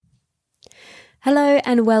Hello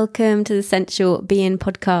and welcome to the Sensual Being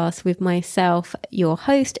podcast with myself, your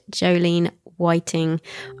host, Jolene Whiting.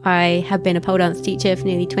 I have been a pole dance teacher for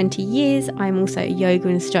nearly 20 years. I'm also a yoga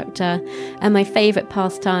instructor, and my favourite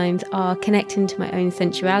pastimes are connecting to my own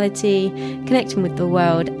sensuality, connecting with the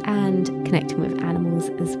world, and connecting with animals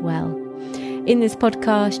as well. In this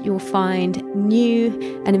podcast, you'll find new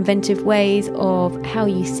and inventive ways of how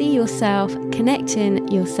you see yourself, connecting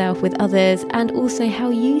yourself with others, and also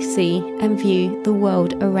how you see and view the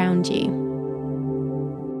world around you.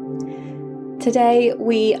 Today,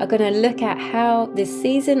 we are going to look at how this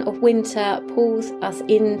season of winter pulls us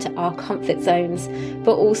into our comfort zones,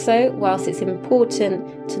 but also, whilst it's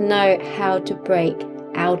important to know how to break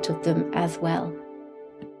out of them as well.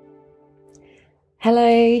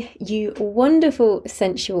 Hello, you wonderful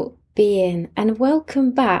sensual being, and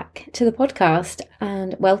welcome back to the podcast.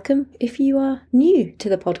 And welcome if you are new to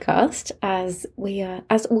the podcast, as we are,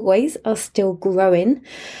 as always, are still growing.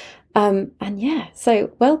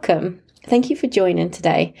 So welcome. Thank you for joining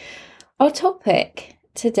today. Our topic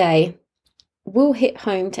today will hit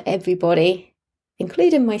home to everybody,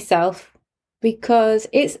 including myself, because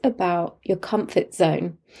it's about your comfort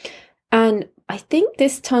zone. And I think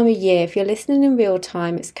this time of year, if you're listening in real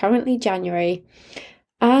time, it's currently January,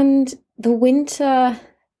 and the winter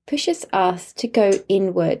pushes us to go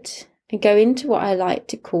inward and go into what I like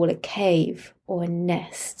to call a cave or a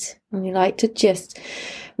nest. And we like to just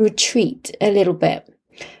retreat a little bit.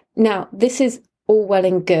 Now, this is all well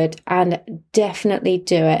and good, and definitely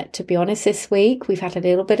do it. To be honest, this week we've had a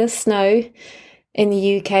little bit of snow in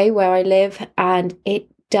the UK where I live, and it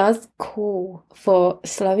does call for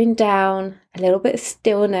slowing down, a little bit of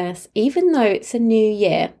stillness. Even though it's a new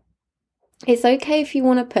year, it's okay if you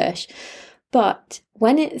want to push, but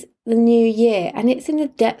when it's the new year and it's in the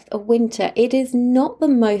depth of winter, it is not the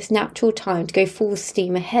most natural time to go full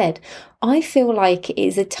steam ahead. I feel like it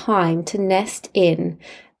is a time to nest in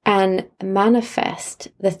and manifest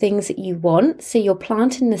the things that you want, so you're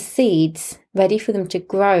planting the seeds ready for them to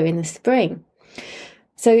grow in the spring.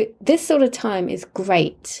 So this sort of time is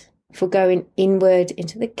great for going inward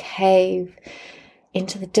into the cave,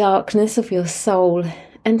 into the darkness of your soul,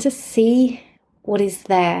 and to see what is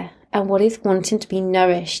there and what is wanting to be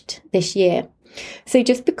nourished this year. So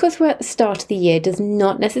just because we're at the start of the year does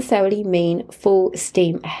not necessarily mean full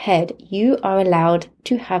steam ahead. You are allowed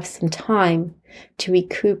to have some time to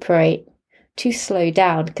recuperate, to slow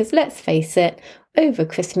down, because let's face it, over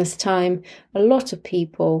Christmas time, a lot of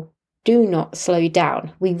people do not slow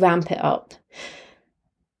down. We ramp it up.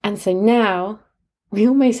 And so now we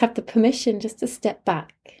almost have the permission just to step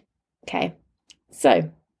back. Okay. So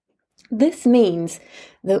this means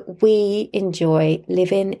that we enjoy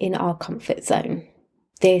living in our comfort zone.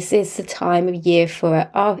 This is the time of year for it.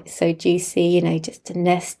 Oh, it's so juicy, just to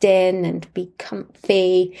nest in and be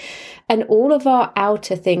comfy. And all of our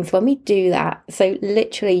outer things, when we do that, so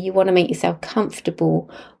literally you want to make yourself comfortable,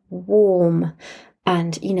 warm,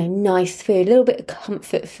 and, nice food, a little bit of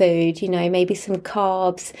comfort food, maybe some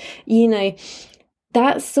carbs,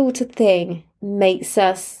 that sort of thing makes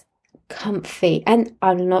us comfy. And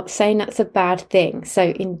I'm not saying that's a bad thing. So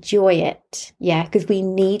enjoy it. Yeah, because we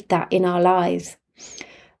need that in our lives.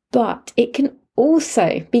 But it can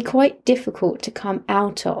also be quite difficult to come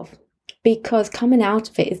out of, because coming out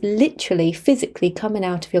of it is literally physically coming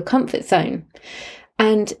out of your comfort zone.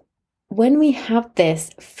 And when we have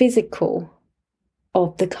this physical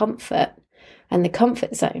of the comfort and the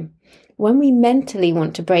comfort zone, when we mentally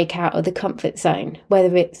want to break out of the comfort zone,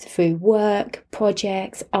 whether it's through work,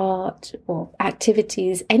 projects, art, or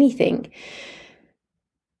activities, anything,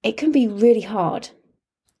 it can be really hard.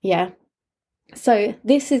 Yeah. So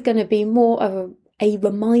this is going to be more of a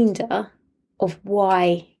reminder of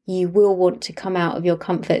why you will want to come out of your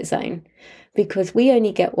comfort zone, because we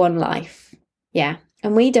only get one life. Yeah.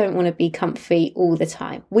 And we don't want to be comfy all the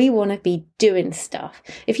time. We want to be doing stuff.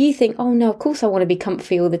 If you think, oh no, of course I want to be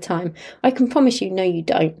comfy all the time, I can promise you, no, you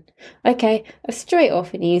don't. Okay, a straight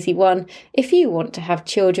off and easy one. If you want to have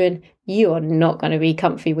children, you are not going to be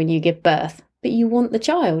comfy when you give birth, but you want the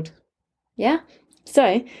child. Yeah?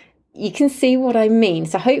 So you can see what I mean.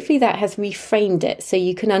 So hopefully that has reframed it so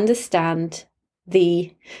you can understand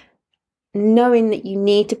the knowing that you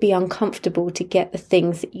need to be uncomfortable to get the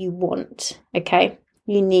things that you want. Okay?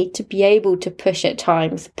 You need to be able to push at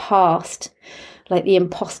times past like the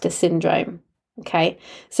imposter syndrome. Okay.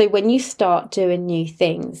 So when you start doing new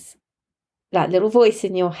things, that little voice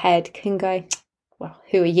in your head can go, well,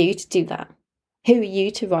 who are you to do that? Who are you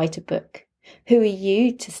to write a book? Who are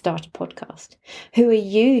you to start a podcast? Who are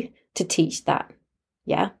you to teach that?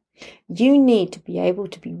 Yeah. You need to be able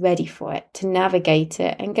to be ready for it, to navigate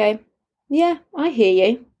it and go, yeah, I hear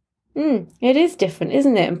you. It is different,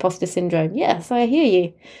 isn't it? Imposter syndrome. Yes, I hear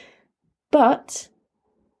you. But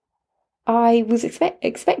I was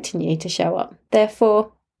expecting you to show up.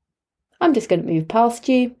 Therefore, I'm just going to move past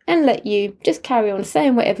you and let you just carry on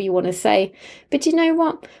saying whatever you want to say. But you know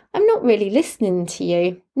what? I'm not really listening to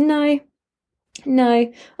you. No,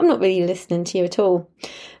 I'm not really listening to you at all.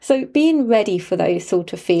 So being ready for those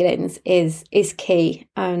sort of feelings is key.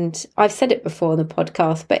 And I've said it before on the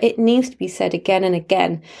podcast, but it needs to be said again and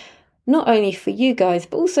again. Not only for you guys,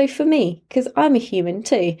 but also for me, because I'm a human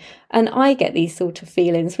too. And I get these sort of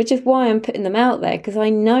feelings, which is why I'm putting them out there, because I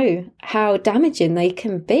know how damaging they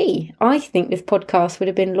can be. I think this podcast would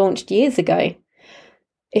have been launched years ago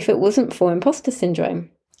if it wasn't for imposter syndrome.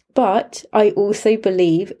 But I also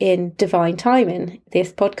believe in divine timing.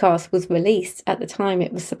 This podcast was released at the time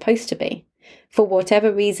it was supposed to be, for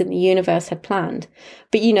whatever reason the universe had planned.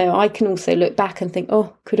 But, I can also look back and think,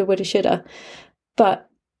 oh, coulda, woulda, shoulda. But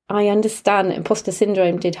I understand that imposter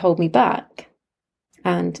syndrome did hold me back,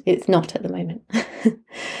 and it's not at the moment.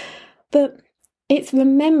 But it's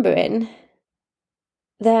remembering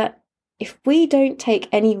that if we don't take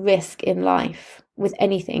any risk in life with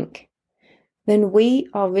anything, then we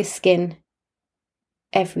are risking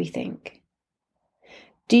everything.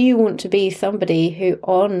 Do you want to be somebody who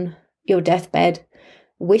on your deathbed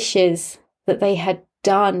wishes that they had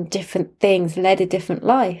done different things, led a different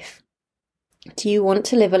life? Do you want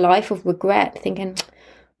to live a life of regret, thinking,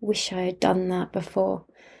 wish I had done that before?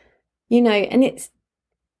 And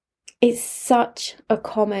it's such a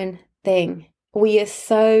common thing. We are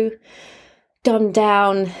so dumbed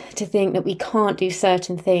down to think that we can't do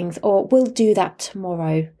certain things, or we'll do that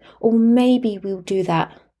tomorrow, or maybe we'll do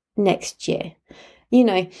that next year.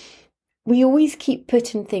 We always keep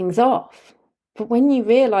putting things off. But when you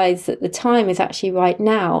realise that the time is actually right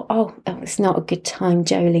now, oh, it's not a good time,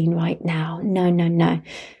 Jolene, right now. No.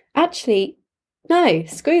 Actually, no,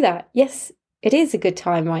 screw that. Yes, it is a good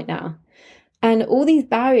time right now. And all these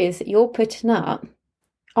barriers that you're putting up,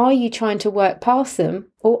 are you trying to work past them,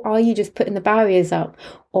 or are you just putting the barriers up?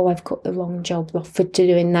 Oh, I've got the wrong job for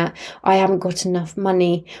doing that. I haven't got enough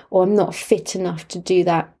money, or I'm not fit enough to do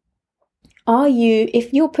that.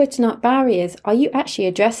 If you're putting up barriers, are you actually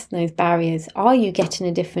addressing those barriers? Are you getting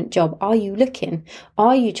a different job? Are you looking?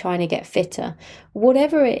 Are you trying to get fitter?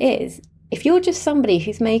 Whatever it is, if you're just somebody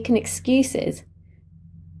who's making excuses,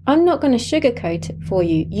 I'm not going to sugarcoat it for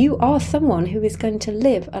you. You are someone who is going to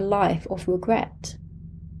live a life of regret.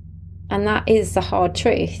 And that is the hard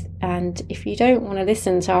truth. And if you don't want to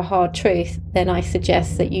listen to our hard truth, then I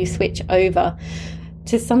suggest that you switch over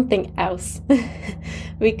to something else.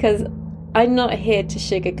 Because I'm not here to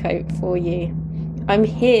sugarcoat for you. I'm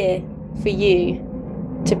here for you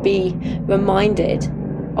to be reminded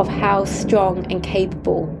of how strong and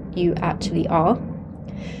capable you actually are.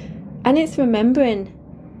 And it's remembering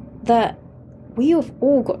that we have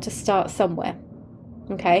all got to start somewhere.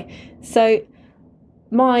 Okay, so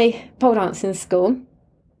my pole dancing school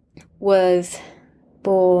was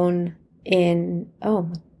born in, oh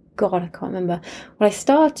my God, I can't remember. When I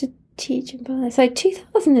started teaching, so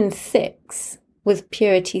 2006 was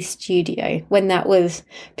Purity Studio, when that was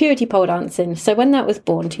Purity Pole Dancing. So when that was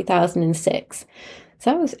born, 2006. So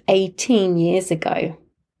that was 18 years ago.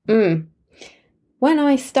 When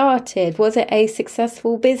I started, was it a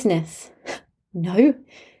successful business? No,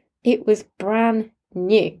 it was brand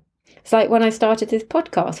new. It's like when I started this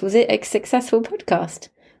podcast, was it a successful podcast?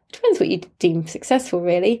 It depends what you deem successful,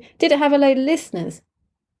 really. Did it have a load of listeners?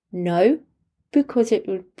 No, because it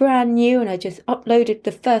was brand new and I just uploaded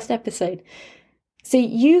the first episode. So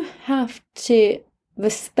you have to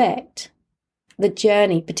respect the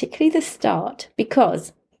journey, particularly the start,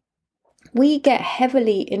 because we get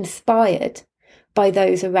heavily inspired by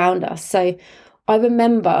those around us. So I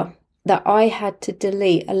remember that I had to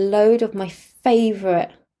delete a load of my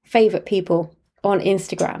favourite people on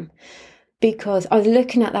Instagram because I was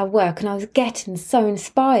looking at their work and I was getting so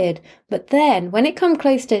inspired. But then when it come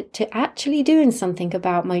close to actually doing something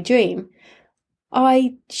about my dream,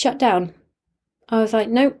 I shut down. I was like,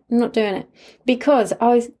 nope, I'm not doing it, because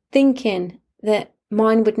I was thinking that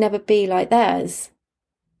mine would never be like theirs.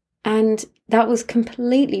 And that was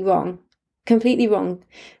completely wrong.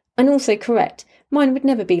 And also correct. Mine would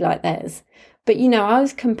never be like theirs. But, I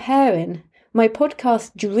was comparing my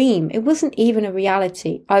podcast dream. It wasn't even a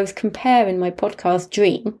reality. I was comparing my podcast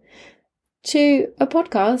dream to a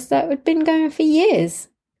podcast that had been going for years.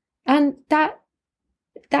 And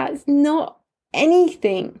that's not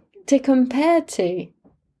anything to compare to.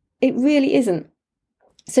 It really isn't.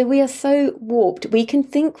 So we are so warped. We can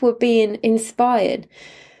think we're being inspired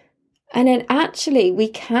And then actually, we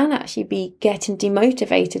can actually be getting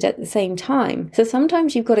demotivated at the same time. So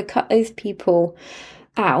sometimes you've got to cut those people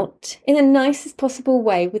out in the nicest possible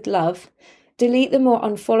way with love, delete them or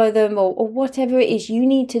unfollow them or whatever it is you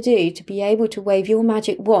need to do to be able to wave your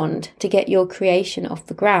magic wand to get your creation off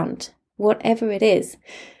the ground, whatever it is.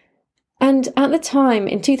 And at the time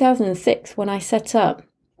in 2006, when I set up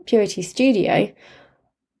Purity Studio,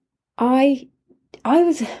 I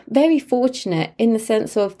was very fortunate in the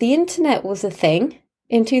sense of the internet was a thing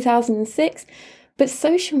in 2006, but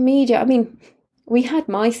social media, I mean, we had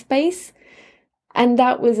MySpace, and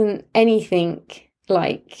that wasn't anything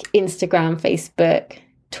like Instagram, Facebook,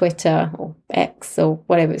 Twitter, or X, or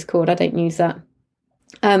whatever it's called. I don't use that.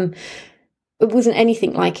 It wasn't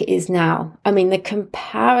anything like it is now. I mean, the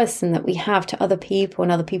comparison that we have to other people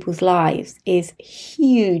and other people's lives is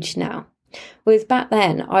huge now. Whereas back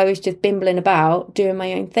then, I was just bimbling about doing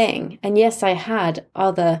my own thing. And yes, I had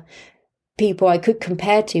other people I could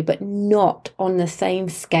compare to, but not on the same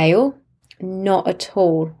scale, not at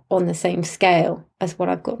all on the same scale as what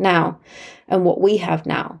I've got now and what we have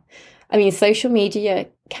now. I mean, social media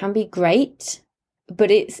can be great, but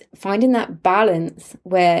it's finding that balance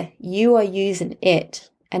where you are using it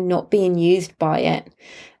and not being used by it.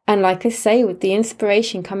 And like I say, with the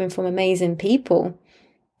inspiration coming from amazing people,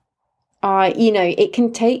 it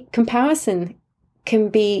can take comparison can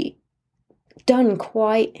be done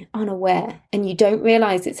quite unaware, and you don't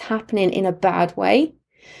realize it's happening in a bad way.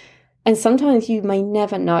 And sometimes you may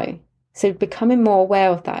never know. So becoming more aware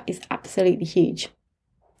of that is absolutely huge.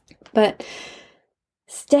 But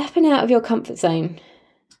stepping out of your comfort zone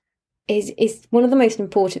is one of the most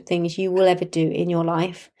important things you will ever do in your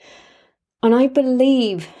life. And I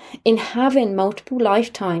believe in having multiple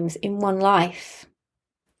lifetimes in one life.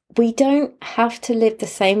 We don't have to live the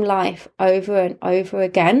same life over and over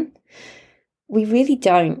again. We really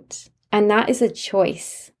don't. And that is a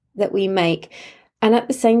choice that we make. And at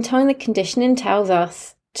the same time, the conditioning tells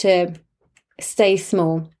us to stay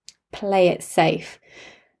small, play it safe.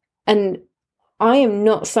 And I am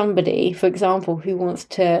not somebody, for example, who wants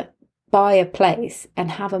to buy a place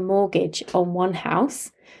and have a mortgage on one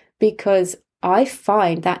house, because I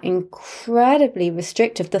find that incredibly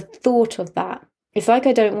restrictive, the thought of that. It's like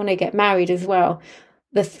I don't want to get married as well.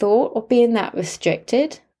 The thought of being that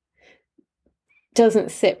restricted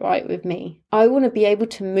doesn't sit right with me. I want to be able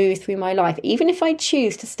to move through my life. Even if I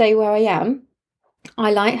choose to stay where I am,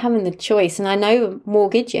 I like having the choice. And I know a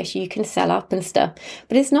mortgage, yes, you can sell up and stuff,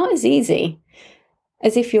 but it's not as easy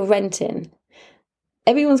as if you're renting.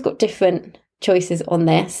 Everyone's got different choices on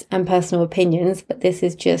this and personal opinions, but this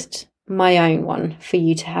is just my own one for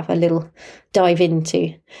you to have a little dive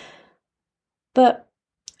into. But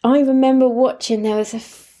I remember watching, there was a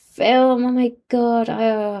film, oh my God,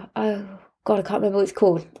 I can't remember what it's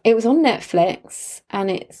called. It was on Netflix, and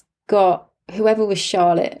it's got whoever was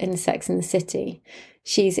Charlotte in Sex and the City.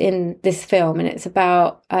 She's in this film, and it's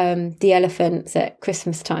about the elephants at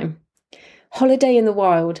Christmas time. Holiday in the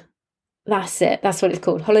Wild. That's it. That's what it's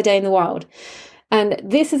called. Holiday in the Wild. And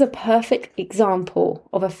this is a perfect example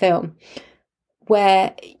of a film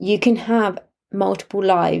where you can have multiple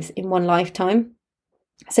lives in one lifetime.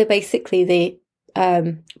 So basically the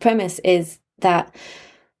premise is that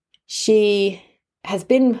she has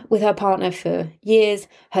been with her partner for years.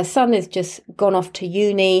 Her son has just gone off to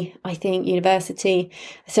uni, I think, university.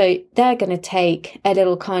 So they're going to take a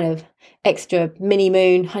little kind of extra mini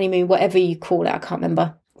moon, honeymoon, whatever you call it, I can't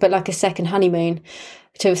remember, but like a second honeymoon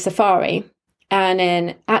to a safari. And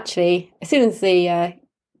then actually, as soon as the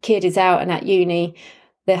kid is out and at uni,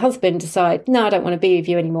 the husband decides, no, I don't want to be with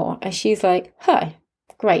you anymore. And she's like, hey,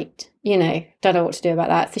 great, don't know what to do about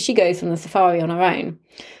that. So she goes on the safari on her own.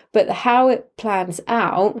 But how it plans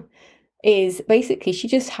out is basically she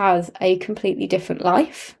just has a completely different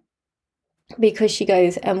life, because she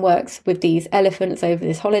goes and works with these elephants over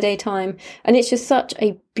this holiday time. And it's just such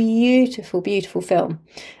a beautiful, beautiful film.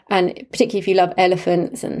 And particularly if you love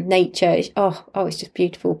elephants and nature, it's just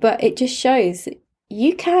beautiful. But it just shows that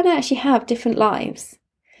you can actually have different lives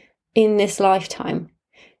in this lifetime.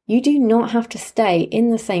 You do not have to stay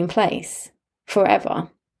in the same place forever.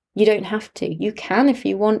 You don't have to. You can if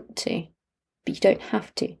you want to, but you don't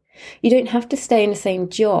have to. You don't have to stay in the same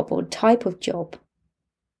job or type of job.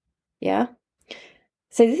 Yeah?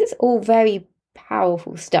 So this is all very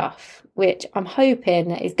powerful stuff, which I'm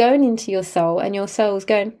hoping is going into your soul, and your soul's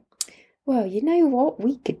going, well, you know what?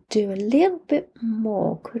 We could do a little bit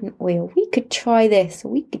more, couldn't we? Or we could try this,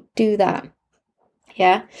 or we could do that.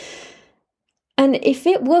 Yeah? And if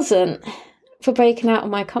it wasn't for breaking out of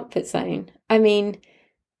my comfort zone, I mean,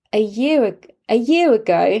 a year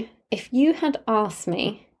ago, if you had asked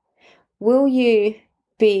me Will you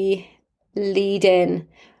be leading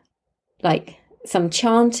like some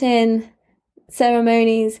chanting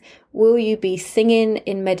ceremonies? Will you be singing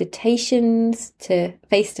in meditations to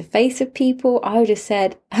face with people? I would have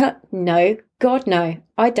said, no, God, no,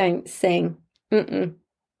 I don't sing. I've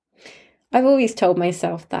always told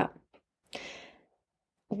myself that.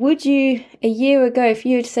 Would you, a year ago, if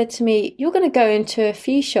you had said to me, you're going to go into a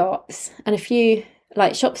few shops and a few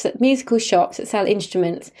musical shops that sell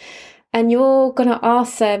instruments, and you're going to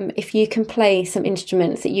ask them if you can play some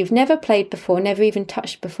instruments that you've never played before, never even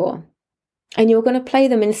touched before, and you're going to play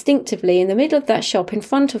them instinctively in the middle of that shop in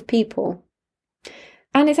front of people,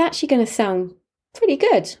 and it's actually going to sound pretty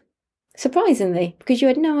good, surprisingly, because you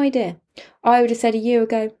had no idea. I would have said a year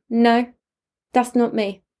ago, no, that's not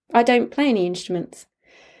me. I don't play any instruments.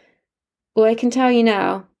 Well, I can tell you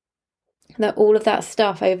now that all of that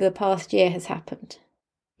stuff over the past year has happened.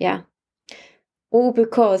 Yeah. All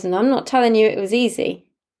because, and I'm not telling you it was easy,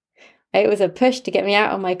 it was a push to get me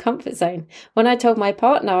out of my comfort zone. When I told my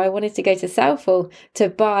partner I wanted to go to Southall to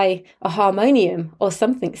buy a harmonium or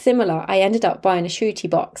something similar, I ended up buying a shruti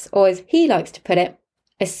box, or as he likes to put it,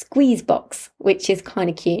 a squeeze box, which is kind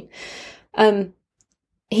of cute.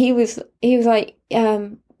 He was like,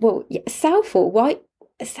 well, yeah, Southall, why?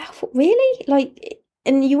 Southall, really? Like,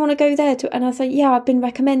 and you want to go there and I was like, yeah, I've been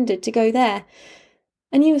recommended to go there.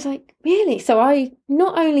 And he was like, really? So I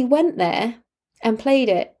not only went there and played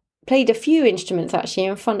a few instruments actually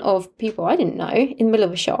in front of people I didn't know in the middle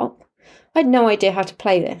of a shop. I had no idea how to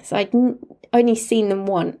play this. I'd only seen them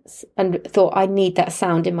once and thought I need that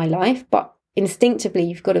sound in my life, but instinctively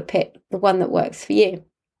you've got to pick the one that works for you.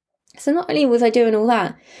 So not only was I doing all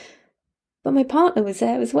that, but my partner was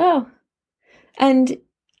there as well. And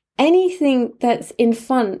anything that's in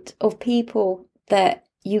front of people that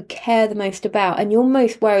you care the most about, and you're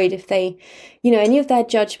most worried if they, any of their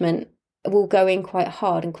judgment will go in quite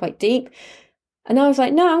hard and quite deep. And I was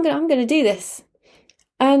like, no, I'm going to do this.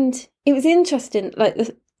 And it was interesting, like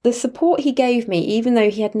the support he gave me, even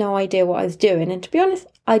though he had no idea what I was doing. And to be honest,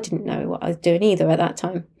 I didn't know what I was doing either at that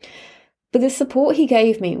time. But the support he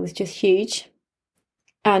gave me was just huge.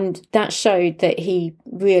 And that showed that he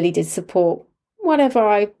really did support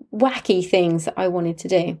whatever wacky things that I wanted to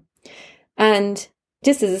do. And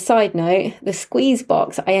just as a side note, the squeeze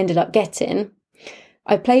box I ended up getting,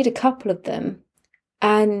 I played a couple of them,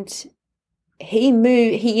 and he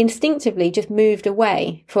instinctively just moved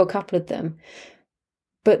away for a couple of them.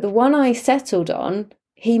 But the one I settled on,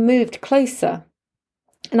 he moved closer.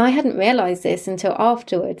 And I hadn't realised this until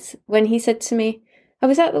afterwards when he said to me, oh,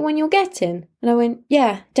 is that the one you're getting? And I went,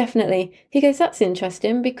 yeah, definitely. He goes, that's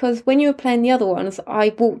interesting, because when you were playing the other ones,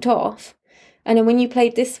 I walked off. And then when you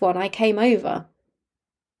played this one, I came over.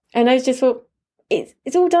 And I just thought, it's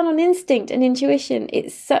all done on instinct and intuition.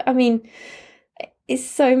 It's so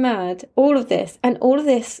mad, all of this. And all of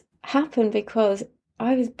this happened because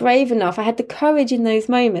I was brave enough. I had the courage in those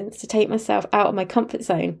moments to take myself out of my comfort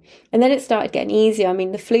zone. And then it started getting easier. I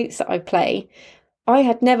mean, the flutes that I play, I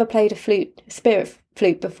had never played a spirit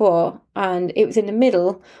flute before. And it was in the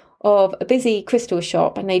middle of a busy crystal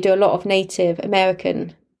shop. And they do a lot of Native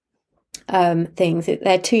American things.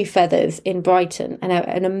 They're Two Feathers in Brighton, and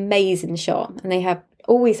an amazing shop. And they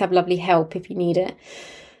always have lovely help if you need it.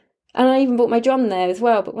 And I even bought my drum there as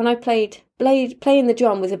well. But when I playing the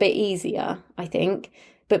drum was a bit easier, I think.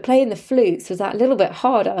 But playing the flutes was that little bit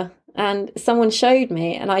harder. And someone showed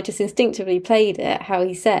me, and I just instinctively played it how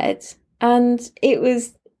he said. And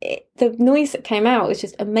the noise that came out was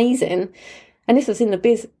just amazing. And this was in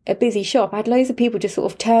a busy shop. I had loads of people just sort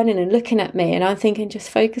of turning and looking at me. And I'm thinking, just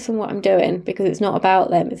focus on what I'm doing, because it's not about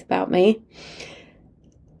them, it's about me.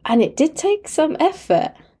 And it did take some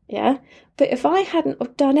effort, yeah. But if I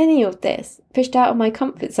hadn't done any of this, pushed out of my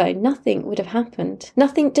comfort zone, nothing would have happened.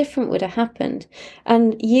 Nothing different would have happened.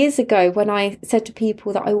 And years ago, when I said to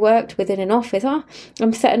people that I worked with in an office,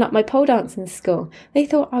 I'm setting up my pole dancing school, they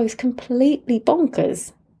thought I was completely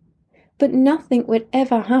bonkers. But nothing would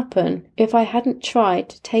ever happen if I hadn't tried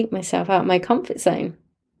to take myself out of my comfort zone.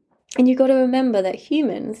 And you've got to remember that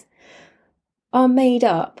humans are made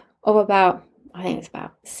up of about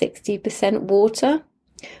 60% water.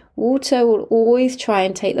 Water will always try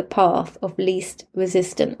and take the path of least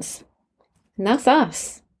resistance. And that's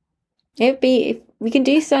us. If we can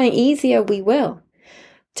do something easier, we will.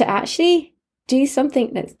 To actually do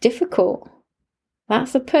something that's difficult,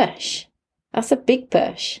 that's a push. That's a big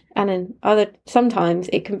push. And sometimes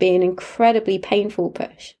it can be an incredibly painful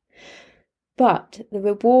push. But the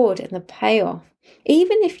reward and the payoff,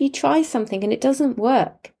 even if you try something and it doesn't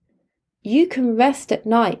work, you can rest at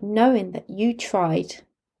night knowing that you tried.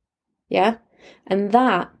 Yeah? And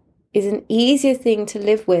that is an easier thing to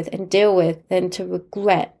live with and deal with than to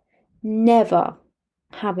regret never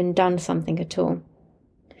having done something at all.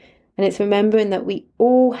 And it's remembering that we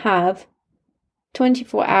all have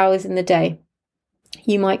 24 hours in the day.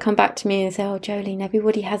 You might come back to me and say, oh, Jolene,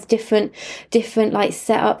 everybody has different like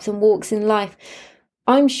setups and walks in life.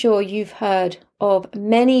 I'm sure you've heard of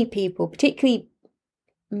many people, particularly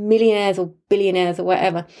millionaires or billionaires or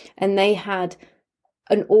whatever, and they had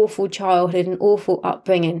an awful childhood, an awful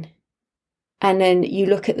upbringing. And then you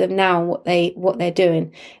look at them now, what they're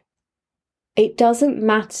doing. It doesn't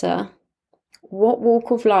matter what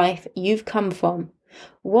walk of life you've come from,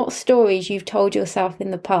 what stories you've told yourself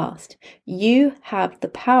in the past. You have the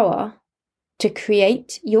power to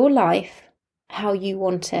create your life how you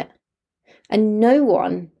want it. And no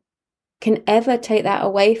one can ever take that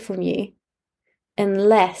away from you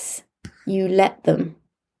unless you let them.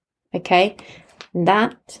 Okay? And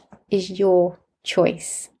that is your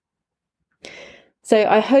choice. So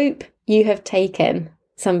I hope you have taken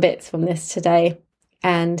some bits from this today.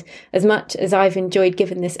 And as much as I've enjoyed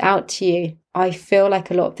giving this out to you, I feel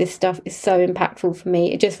like a lot of this stuff is so impactful for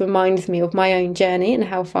me. It just reminds me of my own journey and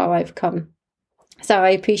how far I've come. So I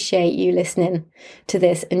appreciate you listening to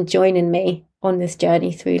this and joining me on this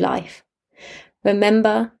journey through life.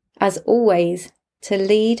 Remember, as always, to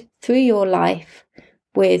lead through your life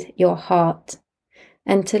with your heart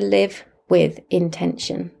and to live with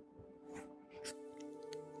intention.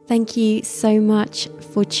 Thank you so much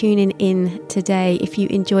for tuning in today. If you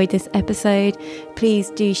enjoyed this episode, please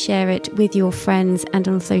do share it with your friends and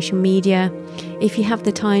on social media. If you have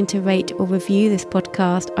the time to rate or review this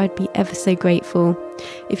podcast, I'd be ever so grateful.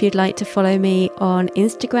 If you'd like to follow me on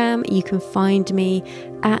Instagram, you can find me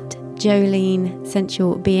at Jolene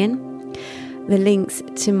Sensual Being. The links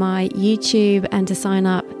to my YouTube and to sign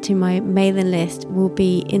up to my mailing list will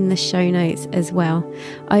be in the show notes as well.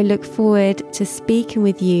 I look forward to speaking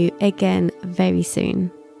with you again very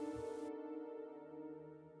soon.